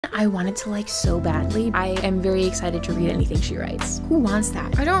I wanted to like so badly. I am very excited to read anything she writes. Who wants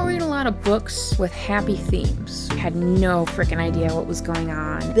that? I don't read a lot of books with happy themes. I had no freaking idea what was going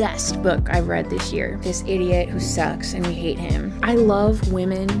on. Best book I've read this year. This idiot who sucks and we hate him. I love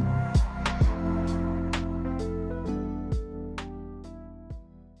women.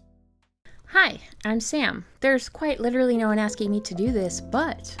 Hi, I'm Sam. There's quite literally no one asking me to do this,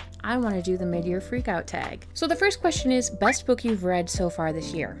 but I want to do the mid-year freakout tag. So the first question is, best book you've read so far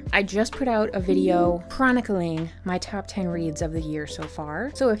this year? I just put out a video chronicling my top 10 reads of the year so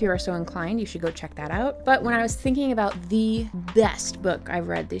far. So if you are so inclined, you should go check that out. But when I was thinking about the best book I've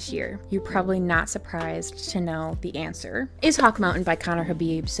read this year, you're probably not surprised to know the answer is Hawk Mountain by Conner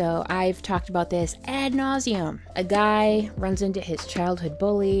Habib. So I've talked about this ad nauseum. A guy runs into his childhood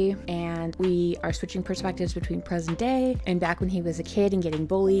bully, and we are switching perspectives between present day and back when he was a kid and getting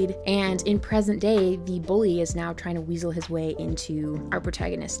bullied. And in present day, the bully is now trying to weasel his way into our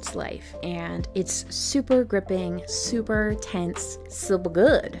protagonist's life. And it's super gripping, super tense, super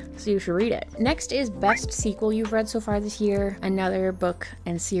good. So you should read it. Next is best sequel you've read so far this year. Another book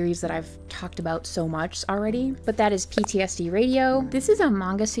and series that I've talked about so much already, but that is PTSD Radio. This is a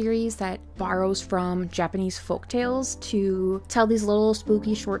manga series that borrows from Japanese folktales to tell these little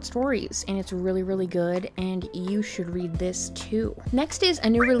spooky short stories. And it's really, really good. And you should read this too. Next is a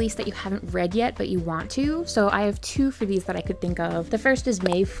new release that you haven't read yet, but you want to. So I have two for these that I could think of. The first is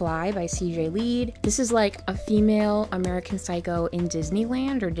May Fly by CJ Lead. This is like a female American Psycho in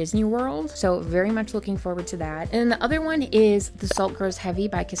Disneyland or Disney World. So very much looking forward to that. And the other one is The Salt Grows Heavy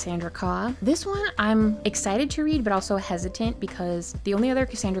by Cassandra Khaw. This one I'm excited to read, but also hesitant because the only other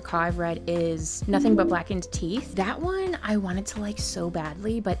Cassandra Khaw I've read is Nothing But Blackened Teeth. That one I wanted to like so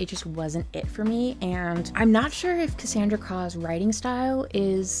badly, but it just wasn't it for me. And I'm not sure if Cassandra Khaw's writing style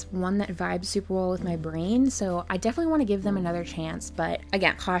is one that vibes super well with my brain, so I definitely want to give them another chance, but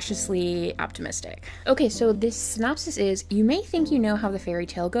again, cautiously optimistic. Okay, so this synopsis is, you may think you know how the fairy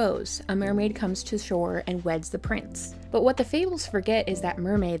tale goes. A mermaid comes to shore and weds the prince. But what the fables forget is that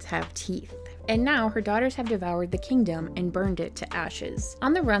mermaids have teeth. And now her daughters have devoured the kingdom and burned it to ashes.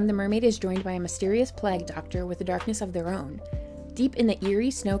 On the run, the mermaid is joined by a mysterious plague doctor with a darkness of their own. Deep in the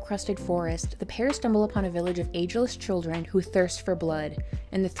eerie, snow-crusted forest, the pair stumble upon a village of ageless children who thirst for blood,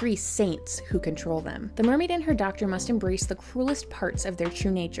 and the three saints who control them. The mermaid and her doctor must embrace the cruelest parts of their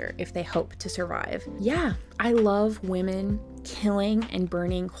true nature if they hope to survive. Yeah, I love women killing and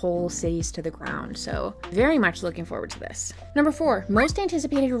burning whole cities to the ground, so very much looking forward to this. Number 4, most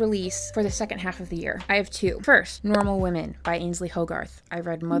anticipated release for the second half of the year. I have two. First, Normal Women by Ainslie Hogarth. I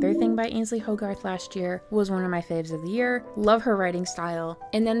read Motherthing by Ainslie Hogarth last year, was one of my faves of the year. Love her writing style.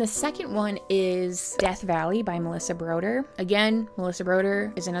 And then the second one is Death Valley by Melissa Broder. Again, Melissa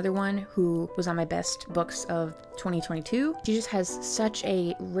Broder is another one who was on my best books of 2022. She just has such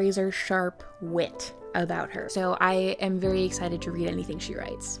a razor sharp wit about her. So I am very excited to read anything she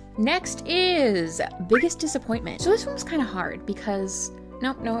writes. Next is biggest disappointment. So this one was kind of hard because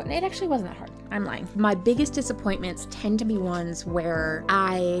no, it actually wasn't that hard. I'm lying. My biggest disappointments tend to be ones where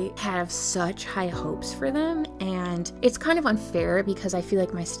I have such high hopes for them, and it's kind of unfair because I feel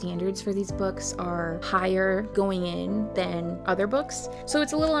like my standards for these books are higher going in than other books. So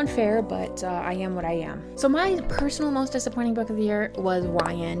it's a little unfair, but I am what I am. So my personal most disappointing book of the year was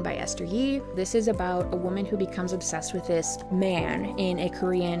YN by Esther Yi. This is about a woman who becomes obsessed with this man in a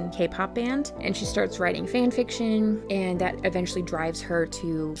Korean K-pop band, and she starts writing fan fiction, and that eventually drives her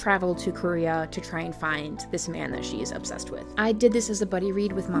to travel to Korea to try and find this man that she is obsessed with. I did this as a buddy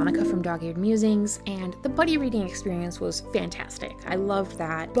read with Monica from Dog-Eared Musings, and the buddy reading experience was fantastic. I loved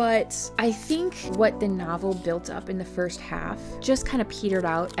that, but I think what the novel built up in the first half just kind of petered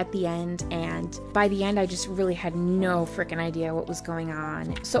out at the end, and by the end I just really had no freaking idea what was going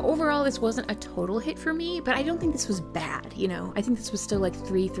on. So overall this wasn't a total hit for me, but I don't think this was bad, you know? I think this was still like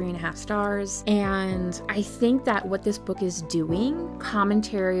 3.5 stars, and I think that what this book is doing,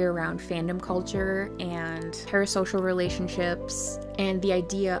 commentary around fandom culture and parasocial relationships and the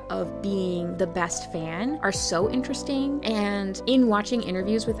idea of being the best fan are so interesting. And in watching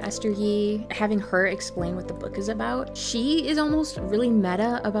interviews with Esther Yi, having her explain what the book is about, she is almost really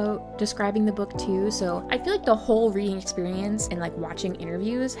meta about describing the book too. So I feel like the whole reading experience and like watching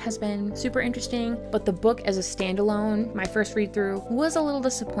interviews has been super interesting, but the book as a standalone, my first read through, was a little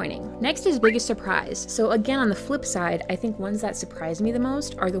disappointing. Next is biggest surprise. So again, on the flip side, I think ones that surprise me the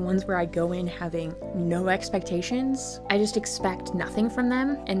most are the ones where I go in having no expectations. I just expect nothing from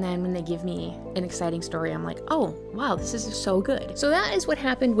them, and then when they give me an exciting story, I'm like, oh wow, this is so good. So that is what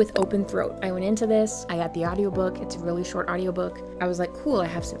happened with Open Throat. I went into this, I got the audiobook. It's a really short audiobook. I was like, cool, I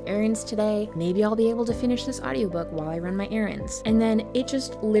have some errands today. Maybe I'll be able to finish this audiobook while I run my errands. And then it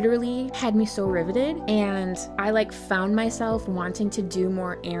just literally had me so riveted, and I like found myself wanting to do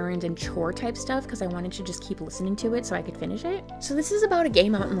more errand and chore type stuff because I wanted to just keep listening to it so I could finish it. So this is about a gay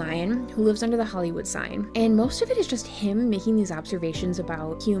mountain lion who lives under the Hollywood sign, and most of it is just him making these observations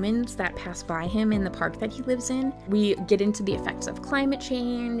about humans that pass by him in the park that he lives in. We get into the effects of climate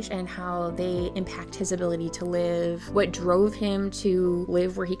change and how they impact his ability to live, what drove him to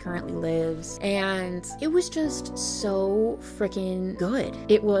live where he currently lives, and it was just so freaking good.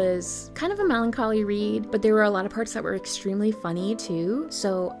 It was kind of a melancholy read, but there were a lot of parts that were extremely funny too,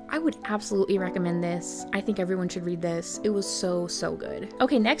 so I would absolutely recommend this. I think everyone should read this. It was so good.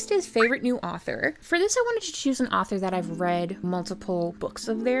 Okay, next is favorite new author. For this, I wanted to choose an author that I've read multiple books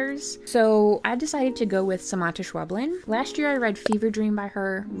of theirs, so I decided to go with Samanta Schweblin. Last year I read Fever Dream by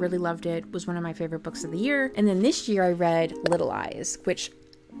her, really loved it, was one of my favorite books of the year, and then this year I read Little Eyes, which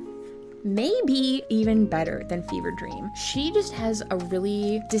maybe even better than Fever Dream. She just has a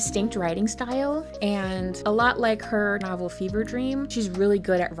really distinct writing style, and a lot like her novel Fever Dream, she's really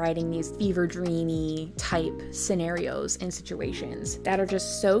good at writing these fever dreamy type scenarios and situations that are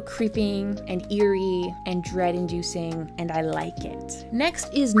just so creeping and eerie and dread inducing, and I like it.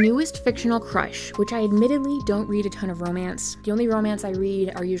 Next is newest fictional crush, which I admittedly don't read a ton of romance. The only romance I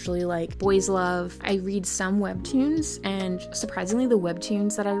read are usually like boys love. I read some webtoons, and surprisingly the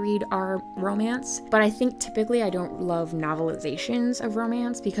webtoons that I read are romance, but I think typically I don't love novelizations of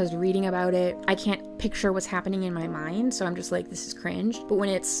romance because reading about it, I can't picture what's happening in my mind, so I'm just like, this is cringe. But when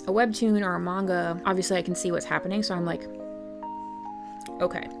it's a webtoon or a manga, obviously I can see what's happening, so I'm like,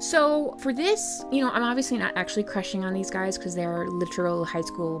 okay. So for this, you know, I'm obviously not actually crushing on these guys because they're literal high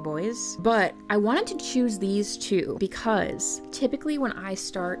school boys, but I wanted to choose these two because typically when I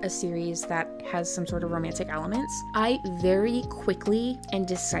start a series that has some sort of romantic elements, I very quickly and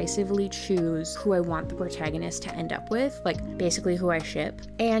decisively choose who I want the protagonist to end up with, like basically who I ship.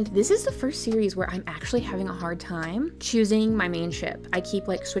 And this is the first series where I'm actually having a hard time choosing my main ship. I keep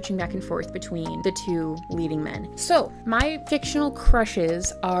like switching back and forth between the two leading men. So my fictional crushes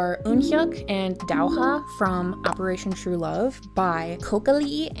are Eunhyuk and Daoha from Operation True Love by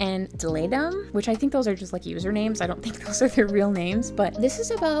kkokkalee and Dledumb, which I think those are just like usernames. I don't think those are their real names, but this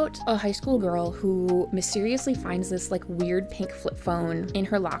is about a high school girl who mysteriously finds this like weird pink flip phone in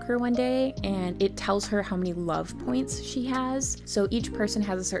her locker one day, and it tells her how many love points she has. So each person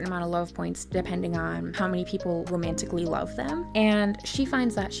has a certain amount of love points depending on how many people romantically love them, and she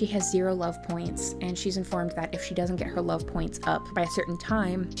finds that she has 0 love points, and she's informed that if she doesn't get her love points up by a certain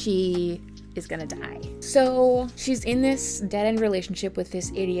time, she is gonna die. So she's in this dead-end relationship with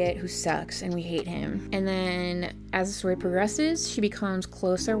this idiot who sucks and we hate him. And then as the story progresses, she becomes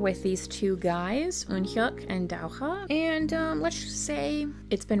closer with these two guys, Eunhyuk and Daoha. And let's just say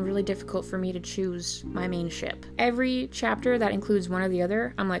it's been really difficult for me to choose my main ship. Every chapter that includes one or the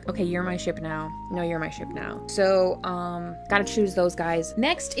other, I'm like, okay, you're my ship now. No, you're my ship now. So gotta choose those guys.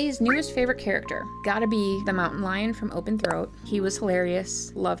 Next is newest favorite character. Gotta be the mountain lion from Open Throat. He was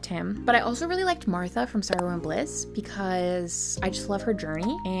hilarious, loved him. But I also really liked Martha from Sorrow and Bliss because I just love her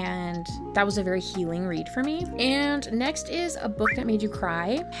journey, and that was a very healing read for me. And next is a book that made you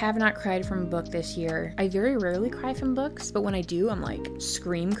cry. Have not cried from a book this year. I very rarely cry from books, but when I do, I'm like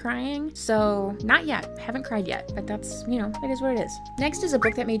scream crying. So not yet, haven't cried yet, but that's, you know, it is what it is. Next is a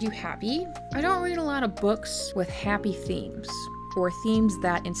book that made you happy. I don't read a lot of books with happy themes or themes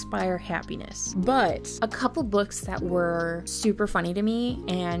that inspire happiness, but a couple books that were super funny to me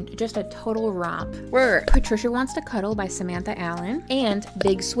and just a total romp were Patricia Wants to Cuddle by Samantha Allen and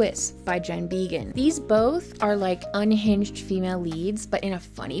Big Swiss by Jen Began. These both are like unhinged female leads, but in a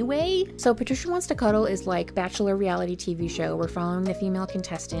funny way. So Patricia Wants to Cuddle is like Bachelor reality TV show. We're following the female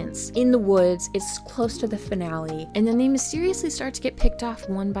contestants in the woods. It's close to the finale, and then they mysteriously start to get picked off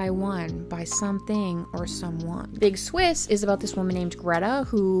one by one by something or someone. Big Swiss is about this woman named Greta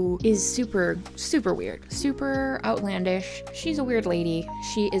who is super weird, super outlandish. She's a weird lady.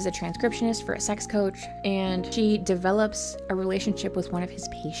 She is a transcriptionist for a sex coach, and she develops a relationship with one of his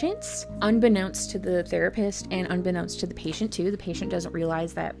patients, unbeknownst to the therapist and unbeknownst to the patient too. The patient doesn't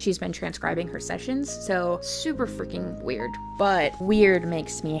realize that she's been transcribing her sessions, so super freaking weird. But weird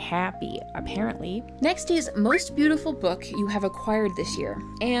makes me happy, apparently. Next is most beautiful book you have acquired this year.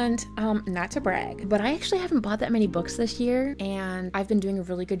 And not to brag, but I actually haven't bought that many books this year, and I've been doing a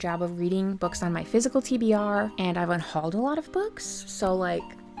really good job of reading books on my physical TBR, and I've unhauled a lot of books. So like,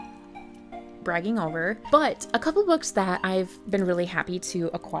 bragging over. But a couple books that I've been really happy to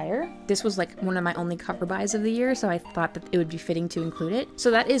acquire. This was like one of my only cover buys of the year, so I thought that it would be fitting to include it.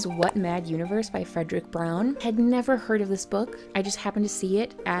 So that is What Mad Universe by Frederick Brown. Had never heard of this book. I just happened to see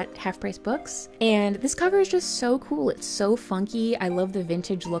it at Half Price Books. And this cover is just so cool. It's so funky. I love the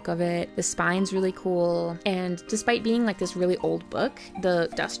vintage look of it. The spine's really cool. And despite being like this really old book, the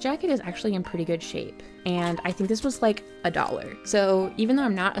dust jacket is actually in pretty good shape. And I think this was like $1. So even though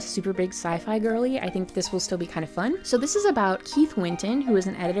I'm not a super big sci-fi girly, I think this will still be kind of fun. So this is about Keith Winton, who is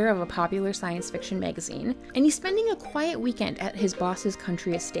an editor of a popular science fiction magazine, and he's spending a quiet weekend at his boss's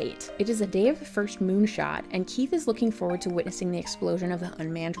country estate. It is the day of the first moonshot, and Keith is looking forward to witnessing the explosion of the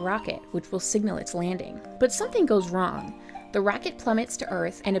unmanned rocket, which will signal its landing. But something goes wrong. The rocket plummets to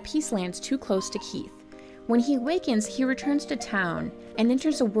Earth, and a piece lands too close to Keith. When he awakens, he returns to town and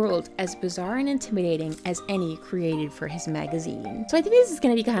enters a world as bizarre and intimidating as any created for his magazine. So I think this is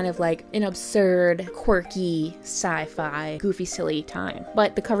going to be kind of like an absurd, quirky, sci-fi, goofy, silly time.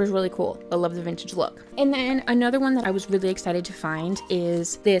 But the cover's really cool. I love the vintage look. And then another one that I was really excited to find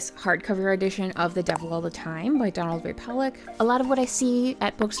is this hardcover edition of The Devil All the Time by Donald Ray Pollock. A lot of what I see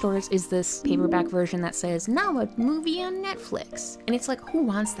at bookstores is this paperback version that says, now a movie on Netflix. And it's like, who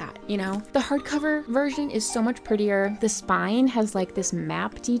wants that, you know? The hardcover version is so much prettier. The spine has like this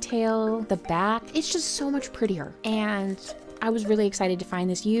map detail, the back, it's just so much prettier. And I was really excited to find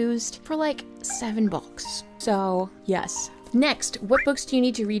this used for like $7. So yes. Next, what books do you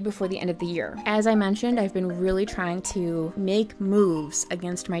need to read before the end of the year? As I mentioned, I've been really trying to make moves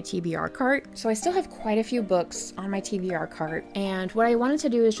against my TBR cart. So I still have quite a few books on my TBR cart. And what I wanted to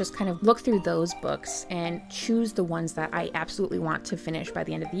do is just kind of look through those books and choose the ones that I absolutely want to finish by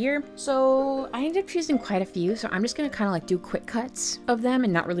the end of the year. So I ended up choosing quite a few. So I'm just going to kind of like do quick cuts of them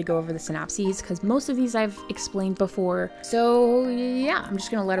and not really go over the synopses because most of these I've explained before. So yeah, I'm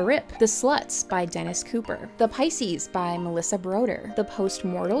just going to let her rip. The Sluts by Dennis Cooper. The Pisces by Melissa Broder. The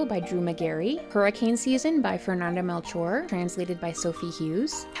Postmortal by Drew McGarry. Hurricane Season by Fernanda Melchor, translated by Sophie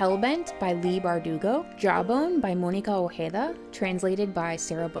Hughes. Hellbent by Leigh Bardugo. Jawbone by Monica Ojeda, translated by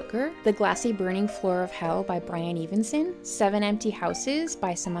Sarah Booker. The Glassy Burning Floor of Hell by Brian Evenson. 7 Empty Houses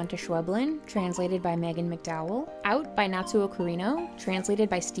by Samanta Schweblin, translated by Megan McDowell. Out by Natsuo Kurino, translated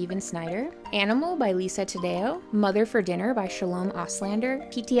by Steven Snyder. Animal by Lisa Tadeo. Mother for Dinner by Shalom Auslander.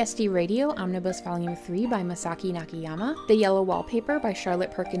 PTSD Radio Omnibus Volume 3 by Masaki Nakayama. The Yellow Wallpaper by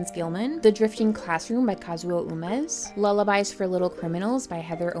Charlotte Perkins Gilman. The Drifting Classroom by Kazuo Umez. Lullabies for Little Criminals by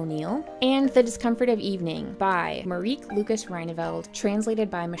Heather O'Neill. And The Discomfort of Evening by Marieke Lucas Reineveld, translated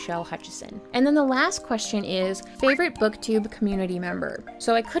by Michelle Hutchison. And then the last question is, favorite BookTube community member?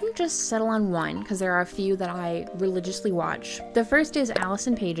 So I couldn't just settle on one because there are a few that I religiously watch. The first is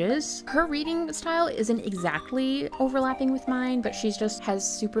Allison Pages. Her reading style isn't exactly overlapping with mine, but she just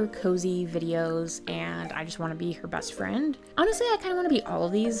has super cozy videos and I just want to be her best friend. Honestly, I kind of want to be all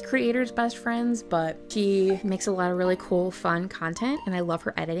of these creators' best friends, but she makes a lot of really cool, fun content, and I love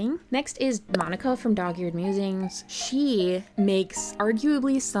her editing. Next is Monica from Dog-Eared Musings. She makes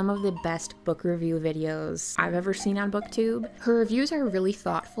arguably some of the best book review videos I've ever seen on BookTube. Her reviews are really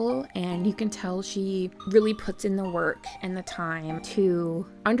thoughtful, and you can tell she really puts in the work and the time to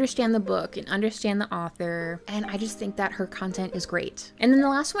understand the book and understand the author, and I just think that her content is great. And then the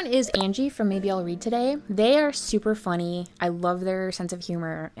last one is Angie from Maybe I'll Read Today. They are super funny. I love their sense of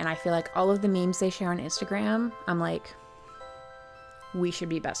humor, and I feel like all of the memes they share on Instagram, I'm like, we should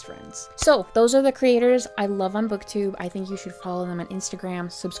be best friends. So those are the creators I love on BookTube. I think you should follow them on Instagram,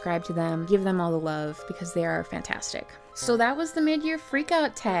 subscribe to them, give them all the love because they are fantastic. So that was the mid-year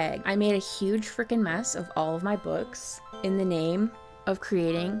freakout tag. I made a huge freaking mess of all of my books in the name of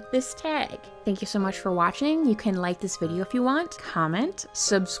creating this tag. Thank you so much for watching. You can like this video if you want, comment,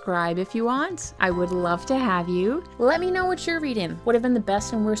 subscribe if you want. I would love to have you. Let me know what you're reading. What have been the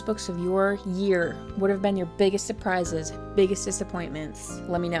best and worst books of your year? What have been your biggest surprises, biggest disappointments?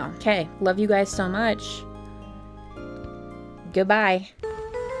 Let me know. Okay, love you guys so much. Goodbye.